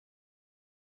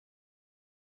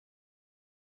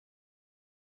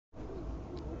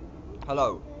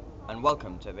Hello, and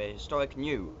welcome to the historic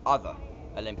new other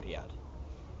Olympiad.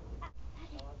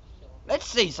 Let's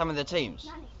see some of the teams.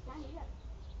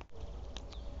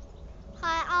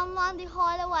 Hi, I'm Randy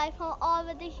Holloway from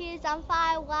Over the Hills and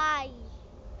Far Away.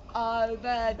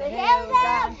 Over the hills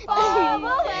and far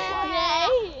away.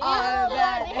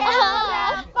 Over the hills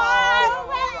and far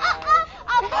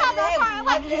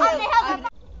away.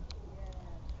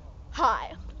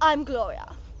 Hi, I'm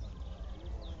Gloria.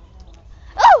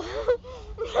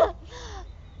 Oh!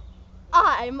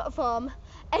 I'm from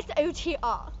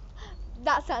SOTR.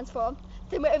 That stands for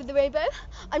Somewhere Over the Rainbow.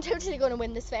 I'm totally gonna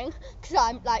win this thing because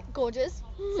I'm like gorgeous.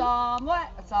 Somewhere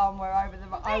over the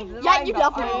rainbow. Yeah, you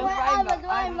love me. Over the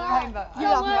rainbow.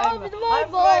 Over the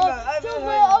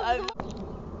rainbow.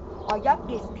 Our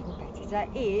youngest competitor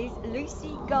is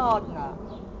Lucy Gardner,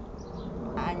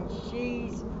 and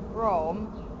she's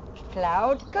from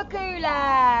Cloud Cuckoo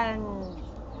Land.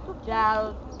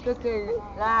 Cloud Cuckoo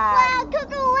Land. Cloud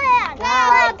Cuckoo Land.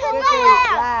 Cloud Cuckoo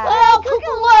Land. Cloud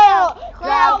Cuckoo Land.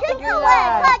 Cloud Cuckoo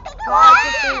Land. Cloud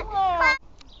Cuckoo Land.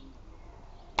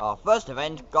 Our first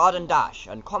event, Garden Dash,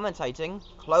 and commentating,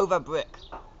 Clover Brick.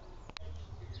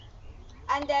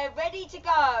 And they're ready to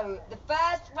go. The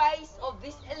first race of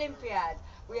this Olympiad.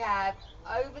 We have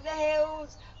Over the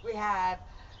Hills, we have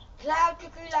Cloud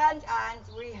Cuckoo Land, and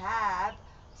we have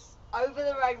Over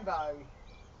the Rainbow.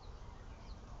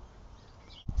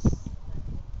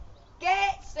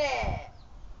 Get set,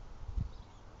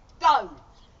 go.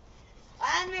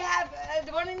 And we have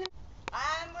the one in the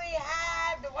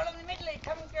middle is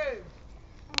coming through.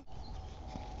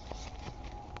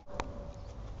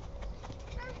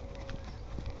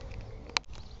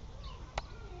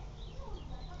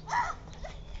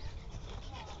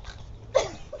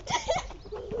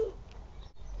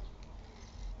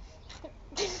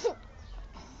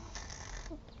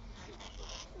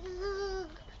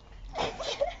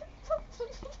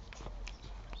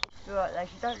 Right,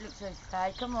 Lucy, don't look so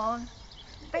sad. Come on.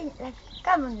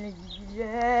 Come on, Lucy.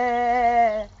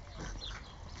 Yeah.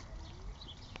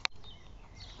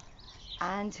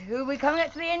 And who are we coming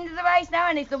up to the end of the race now?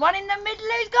 And it's the one in the middle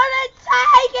who's gonna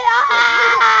take it off!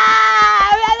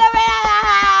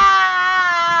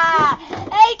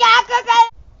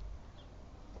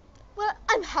 Well,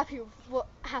 I'm happy with what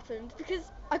happened because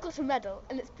I got a medal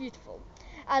and it's beautiful,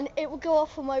 and it will go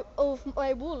off on my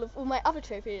wall of all my other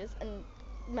trophies and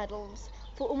medals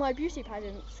for all my beauty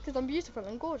pageants because I'm beautiful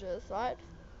and gorgeous, right?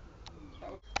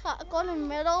 I got a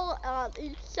medal and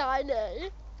it's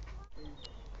shiny.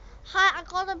 Hi, I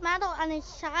got a medal and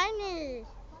it's shiny.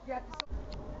 I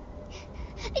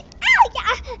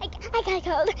got a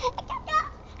gold.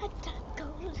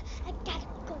 I got a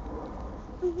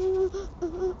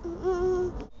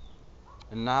gold.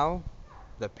 And now,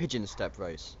 the Pigeon Step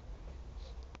race.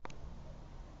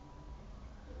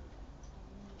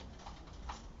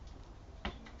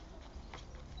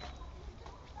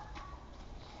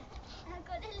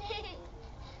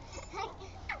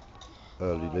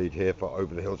 Early lead here for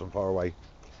Over the Hills and Far Away.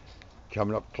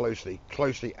 Coming up closely,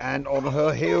 and on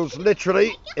her heels,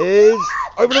 literally, is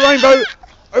Over the Rainbow.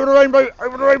 Over the Rainbow.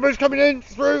 Over the Rainbow's coming in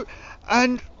through,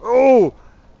 and oh,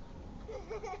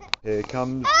 here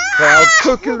comes Cloud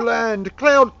Cuckoo Land.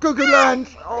 Cloud Cuckoo Land.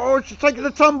 Oh, she's taking the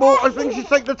tumble. I think she's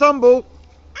taking the tumble.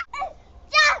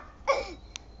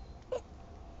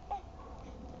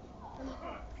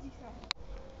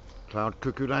 Cloud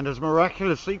Cuckoo Land has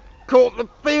miraculously caught the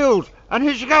field, and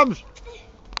here she comes.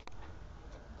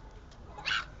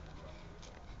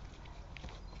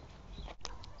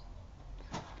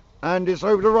 And it's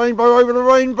Over the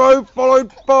Rainbow,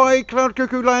 followed by Cloud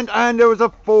Cuckoo Land, and there was a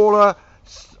faller.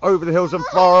 Over the Hills and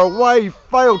Far Away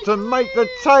failed to make the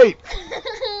tape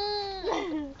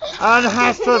and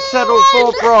has to settle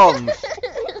for bronze.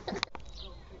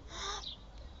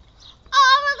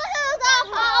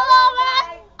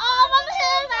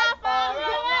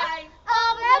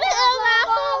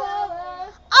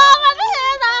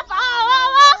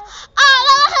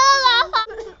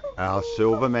 Our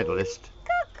silver medalist,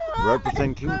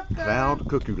 representing Cloud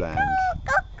Cuckoo Land.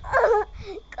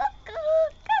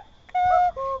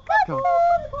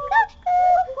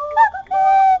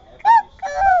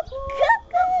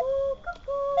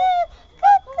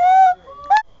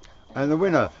 And the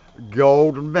winner,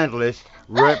 gold medalist,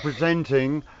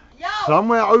 representing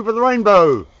Somewhere Over the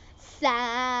Rainbow.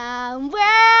 Somewhere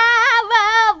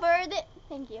over the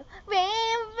rainbow,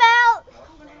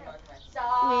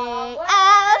 way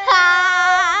up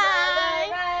high,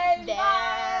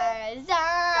 there's a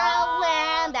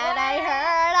land that I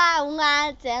heard I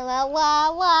want in a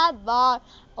lullaby.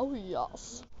 Oh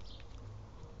yes.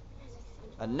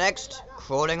 And next,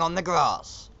 Crawling on the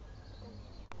Grass.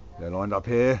 They're lined up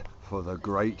here for the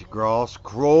great grass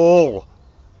crawl.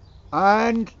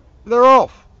 And they're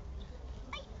off.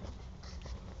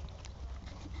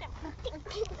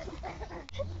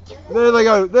 There they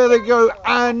go,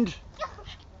 and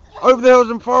over the hills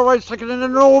and far away, it's taken an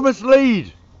enormous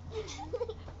lead.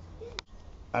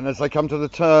 And as they come to the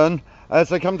turn,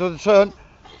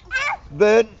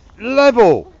 they're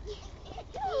level.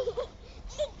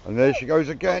 And there she goes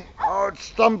again. Oh, it's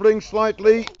stumbling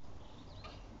slightly.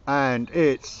 And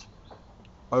it's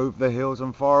over the hills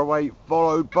and far away,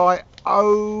 followed by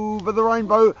over the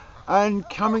rainbow, and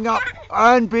coming up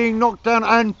and being knocked down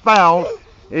and fouled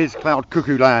is Cloud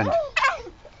Cuckoo Land.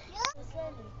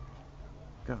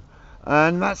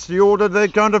 And that's the order they're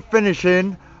going to finish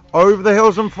in. Over the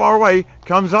hills and far away,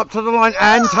 comes up to the line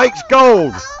and takes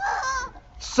gold.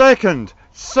 Second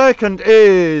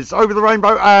is over the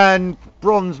rainbow and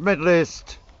bronze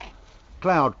medalist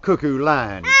Cloud Cuckoo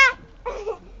Land.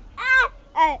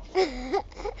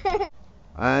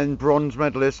 And bronze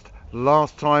medalist,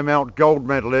 last time out gold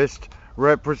medalist,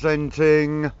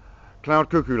 representing Cloud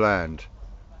Cuckoo Land.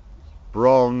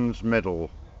 Bronze medal.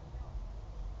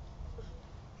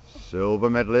 Silver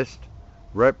medalist,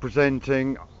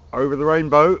 representing over the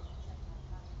rainbow.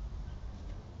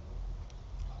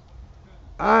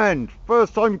 And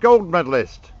first time gold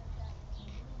medalist,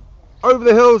 over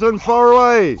the hills and far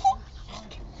away.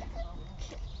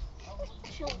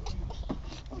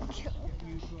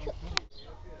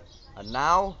 And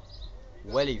now,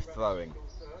 welly throwing.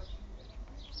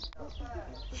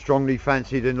 Strongly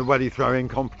fancied in the welly throwing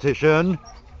competition.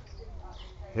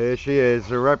 Here she is,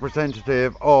 the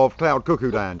representative of Cloud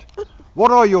Cuckoo Land.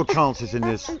 What are your chances in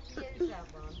this?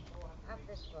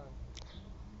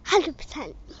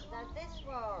 100%.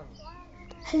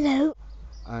 Hello.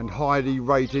 And highly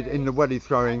rated in the welly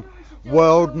throwing,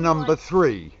 world number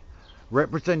 3,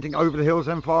 representing over the hills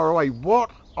and far away.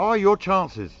 What are your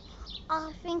chances?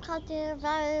 I think I'll do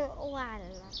very well.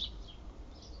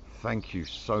 Thank you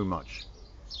so much.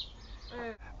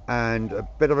 And a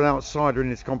bit of an outsider in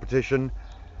this competition,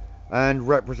 and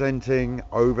representing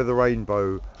over the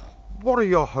rainbow. What are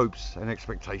your hopes and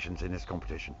expectations in this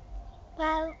competition?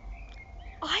 Well,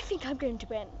 I think I'm going to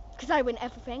win, because I win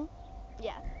everything.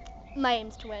 Yeah, my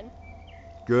aim's to win.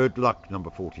 Good luck, number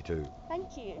 42.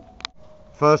 Thank you.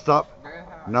 First up,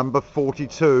 number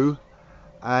 42,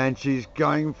 and she's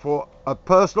going for a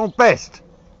personal best.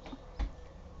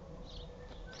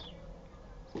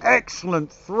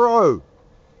 Excellent throw.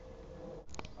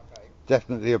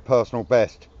 Definitely a personal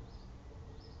best.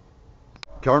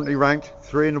 Currently ranked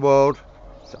 3 in the world,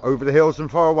 so over the hills and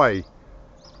far away,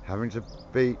 having to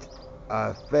beat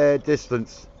a fair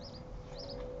distance.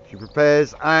 She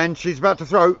prepares and she's about to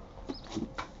throw.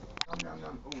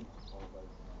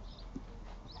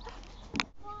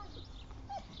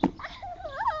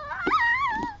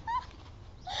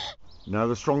 Now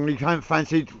the strongly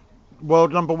fancied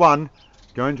world number 1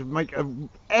 going to make an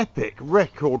epic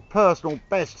record personal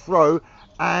best throw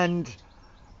and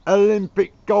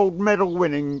Olympic gold medal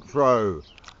winning throw.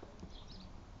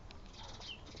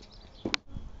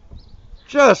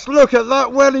 Just look at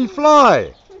that welly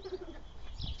fly.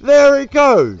 There it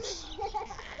goes.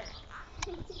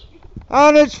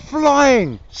 And it's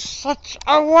flying such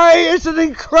a way. It's an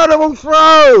incredible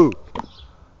throw.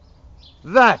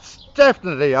 That's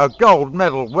definitely a gold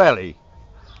medal welly.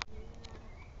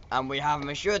 And we have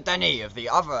Monsieur Denis of the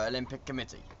other Olympic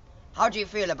Committee. How do you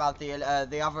feel about the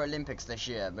other Olympics this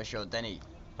year, Monsieur Denis?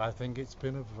 I think it's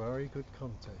been a very good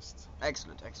contest.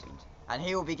 Excellent, excellent. And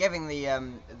he will be giving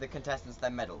the contestants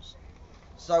their medals.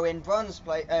 So in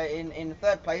in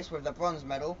third place with the bronze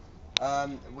medal,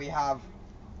 we have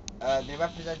the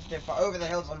representative for over the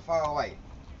hills and far away.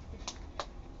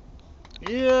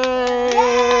 Yay!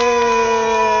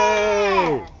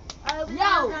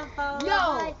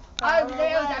 Yo! Over the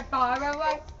hills and far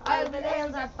away. Over the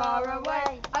hills and far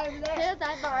away. Over the hills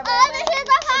and far away.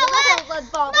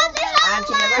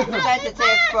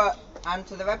 And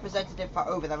to the representative for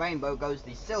over the rainbow goes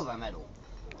the silver medal.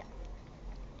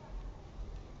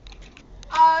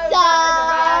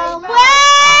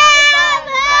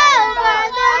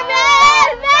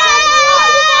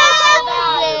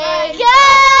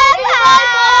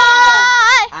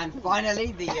 And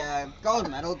finally, the gold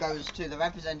medal goes to the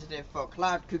representative for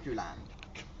Cloud Cuckoo Land.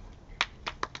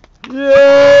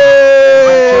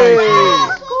 Yay!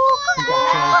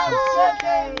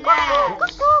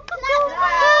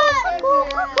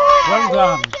 Well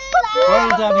done. Well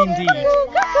done indeed.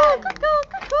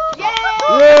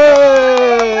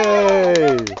 Yay!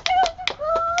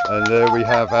 And there we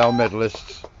have our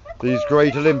medalists, these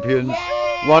great Olympians,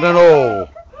 one and all.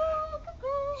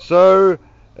 So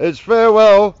it's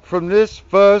farewell from this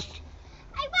first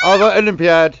other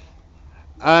Olympiad,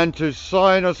 and to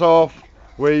sign us off,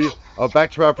 we are back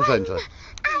to our presenter.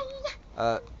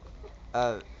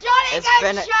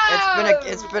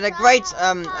 It's been a great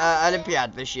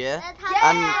Olympiad this year,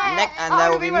 and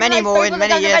there will be many more in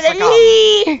many years to come.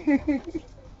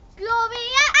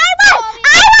 Gloria, I won!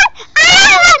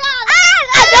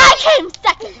 And I came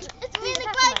second. It's been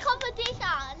a great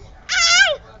competition.